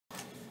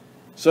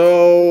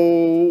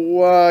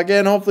So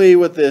again, hopefully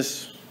with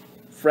this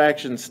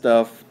fraction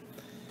stuff,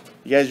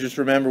 you guys just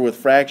remember with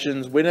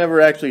fractions, we never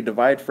actually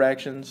divide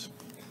fractions.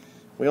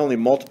 We only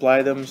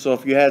multiply them. So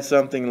if you had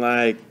something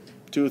like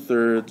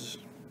 2/3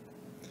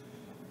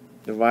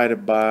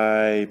 divided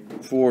by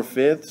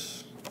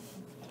 4/5,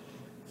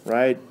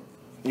 right,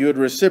 you would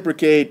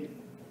reciprocate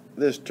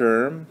this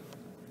term,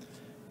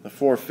 the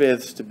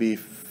 4/5 to be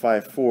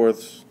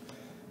 5/4.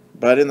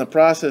 But in the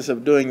process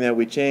of doing that,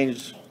 we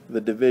changed the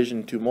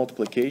division to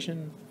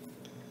multiplication.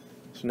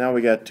 So now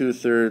we got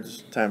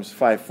 2/3 times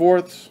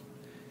 5/4,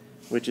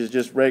 which is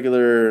just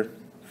regular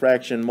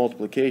fraction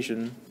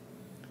multiplication.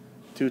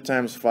 2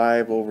 times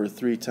 5 over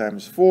 3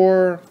 times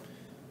 4,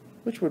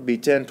 which would be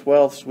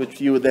 10/12,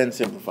 which you would then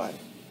simplify.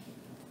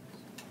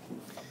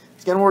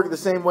 It's going to work the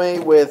same way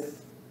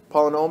with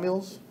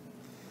polynomials.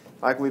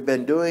 Like we've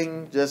been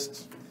doing,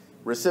 just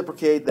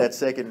reciprocate that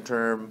second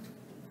term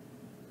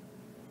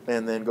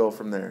and then go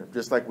from there,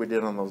 just like we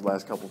did on those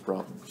last couple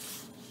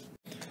problems.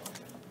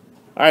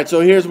 Alright, so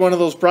here's one of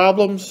those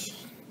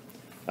problems.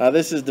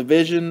 This is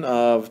division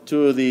of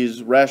two of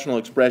these rational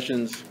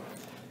expressions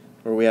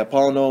where we have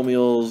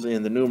polynomials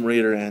in the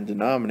numerator and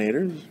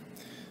denominators.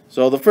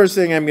 So the first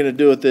thing I'm going to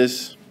do with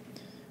this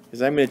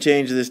is I'm going to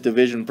change this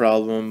division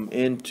problem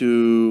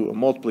into a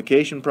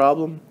multiplication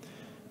problem.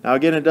 Now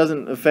again, it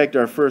doesn't affect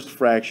our first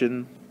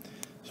fraction,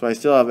 so I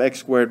still have x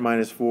squared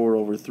minus 4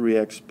 over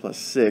 3x plus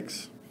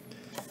 6.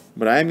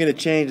 But I'm going to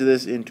change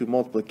this into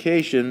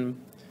multiplication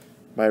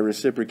by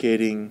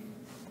reciprocating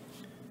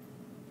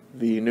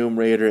the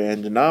numerator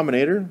and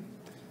denominator.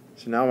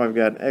 So now I've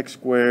got x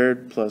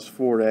squared plus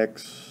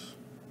 4x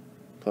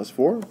plus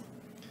 4.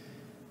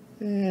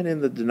 And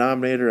in the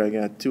denominator I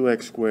got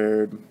 2x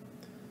squared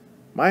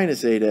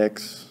minus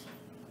 8x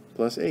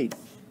plus 8.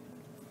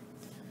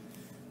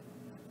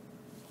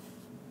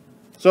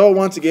 So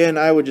once again,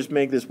 I would just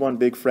make this one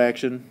big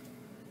fraction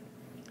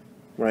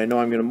where I know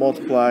I'm going to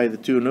multiply the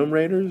two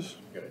numerators.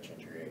 You gotta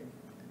change your 8.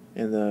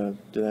 And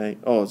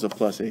oh, it's a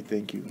plus 8,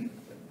 thank you.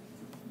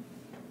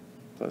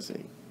 Plus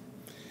 8.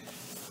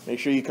 Make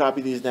sure you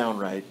copy these down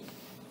right,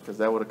 because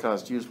that would have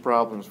caused huge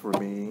problems for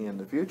me in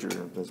the future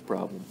of this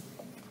problem.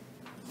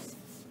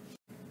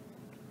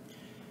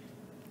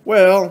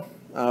 Well,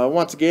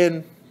 once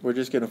again, we're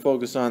just going to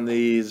focus on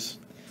these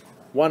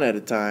one at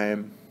a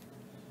time.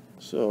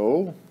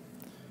 So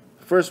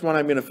the first one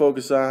I'm going to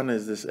focus on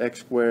is this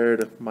x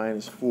squared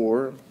minus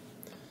 4.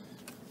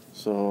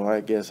 So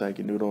I guess I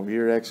can do it over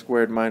here. X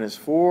squared minus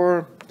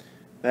 4.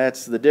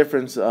 That's the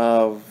difference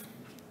of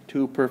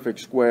two perfect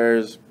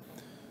squares.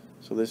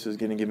 So this is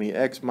going to give me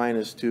x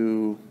minus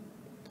 2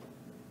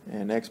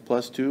 and x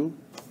plus 2.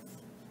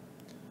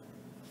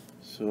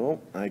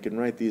 So I can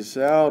write these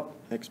out.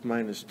 X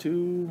minus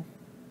 2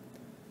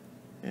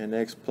 and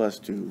x plus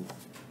 2.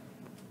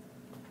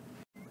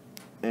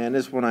 And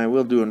this one I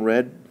will do in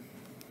red.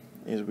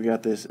 Is we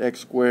got this x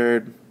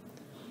squared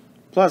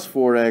plus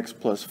 4x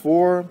plus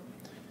 4.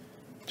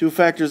 Two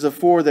factors of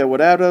 4 that would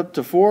add up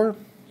to 4,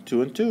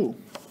 2 and 2.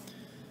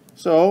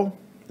 So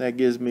that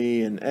gives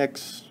me an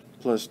x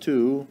plus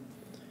 2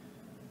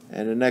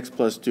 and an x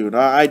plus 2.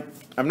 Now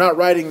I'm not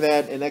writing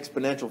that in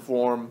exponential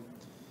form,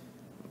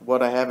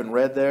 what I haven't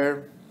read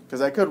there,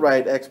 because I could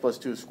write x plus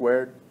 2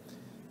 squared,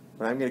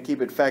 but I'm going to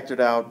keep it factored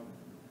out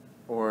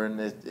or in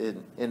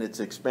its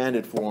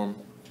expanded form,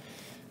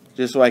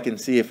 just so I can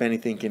see if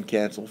anything can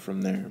cancel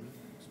from there.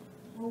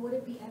 Well, would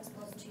it be x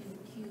plus 2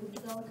 cubed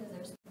though?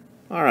 There's...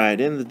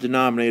 Alright, in the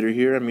denominator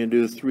here, I'm going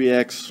to do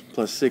 3x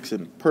plus 6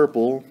 in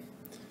purple.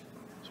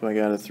 So I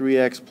got a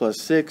 3x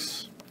plus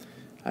 6.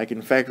 I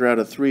can factor out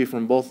a 3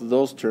 from both of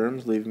those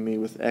terms, leaving me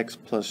with x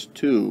plus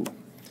 2.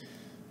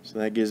 So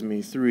that gives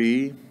me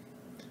 3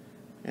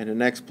 and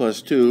an x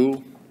plus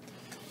 2.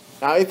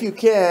 Now if you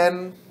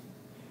can,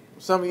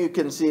 some of you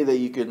can see that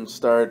you can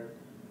start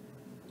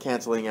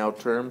canceling out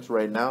terms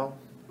right now.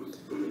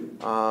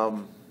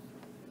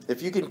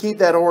 If you can keep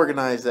that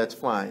organized, that's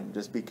fine.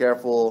 Just be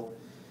careful.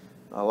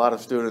 A lot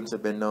of students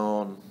have been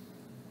known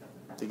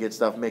to get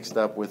stuff mixed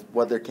up with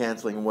what they're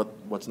canceling and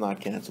what's not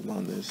canceled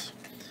on this.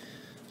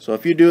 So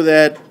if you do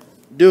that,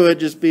 do it.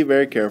 Just be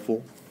very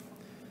careful.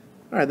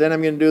 Alright, then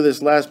I'm going to do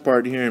this last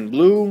part here in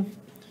blue.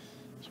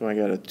 So I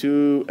got a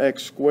 2x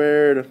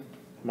squared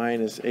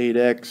minus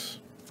 8x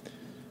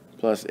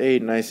plus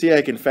 8. And I see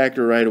I can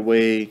factor right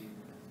away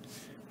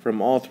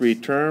from all three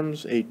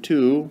terms a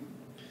 2,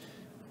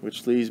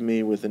 which leaves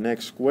me with an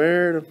x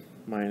squared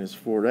minus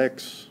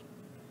 4x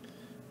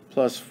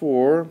plus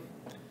 4.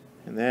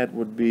 And that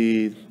would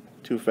be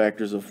two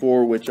factors of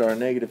 4, which are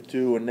negative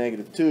 2 and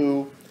negative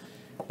 2,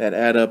 that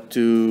add up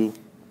to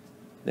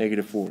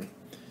negative 4.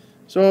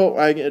 So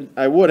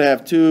I would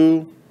have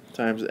 2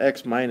 times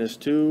x minus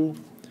 2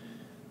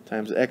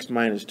 times x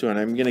minus 2. And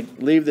I'm going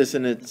to leave this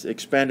in its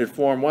expanded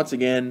form once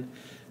again,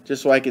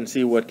 just so I can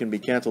see what can be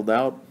canceled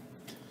out.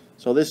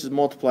 So this is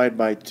multiplied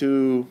by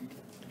 2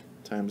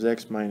 times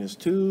x minus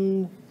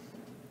 2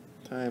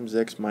 times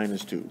x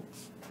minus 2.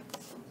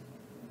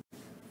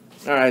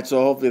 Alright,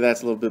 so hopefully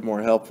that's a little bit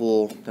more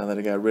helpful now that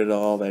I got rid of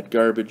all that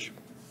garbage.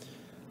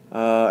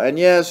 And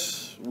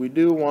yes, we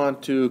do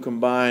want to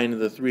combine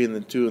the 3 and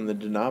the 2 in the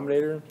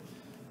denominator.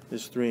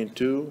 This 3 and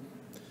 2.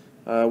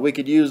 We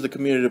could use the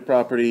commutative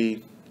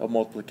property of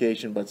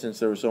multiplication, but since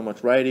there was so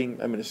much writing,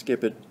 I'm going to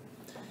skip it.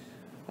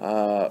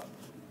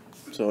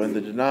 So in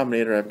the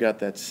denominator, I've got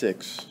that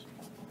 6.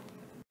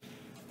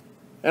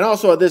 And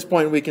also at this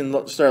point, we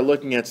can start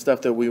looking at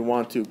stuff that we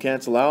want to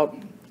cancel out.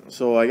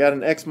 So I got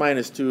an x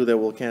minus 2 that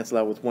will cancel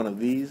out with one of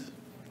these,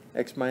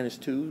 x minus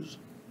 2's.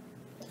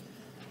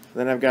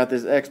 Then I've got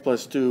this x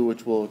plus 2,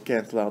 which will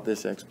cancel out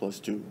this x plus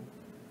 2.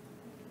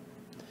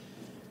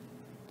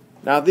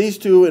 Now these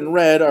two in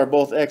red are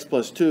both x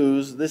plus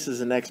 2's. This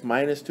is an x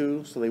minus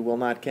 2, so they will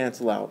not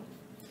cancel out,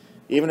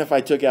 even if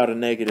I took out a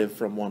negative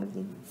from one of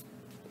them.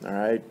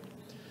 Alright,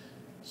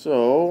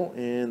 so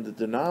in the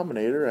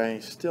denominator, I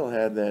still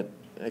had that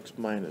x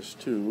minus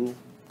 2.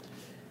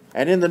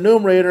 And in the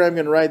numerator, I'm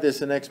going to write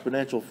this in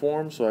exponential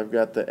form, so I've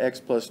got the x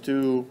plus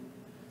 2,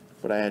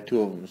 but I had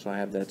 2 of them, so I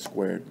have that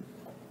squared.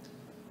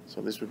 So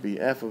this would be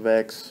f of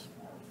x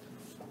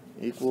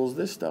equals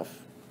this stuff.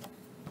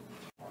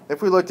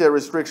 If we looked at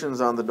restrictions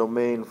on the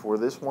domain for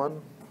this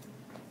one,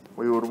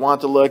 we would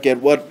want to look at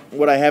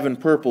what I have in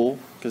purple,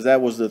 because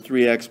that was the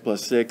 3x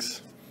plus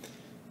 6.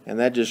 And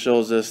that just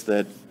shows us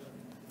that,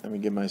 let me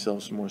give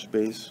myself some more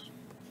space,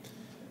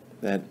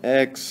 that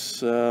x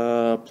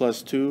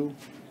plus 2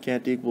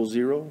 can't equal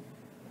 0.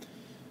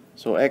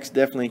 So x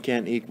definitely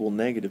can't equal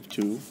negative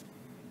 2.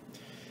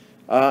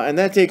 And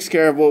that takes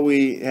care of what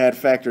we had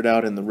factored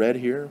out in the red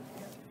here.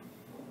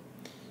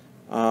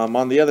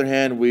 On the other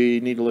hand, we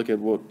need to look at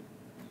what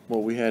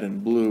we had in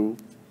blue.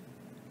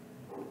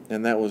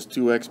 And that was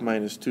 2x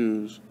minus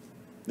 2's.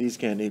 These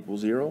can't equal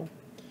 0.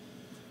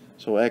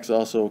 So x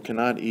also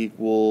cannot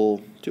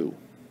equal 2.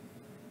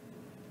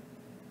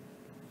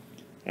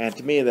 And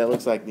to me, that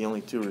looks like the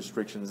only two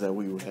restrictions that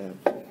we would have.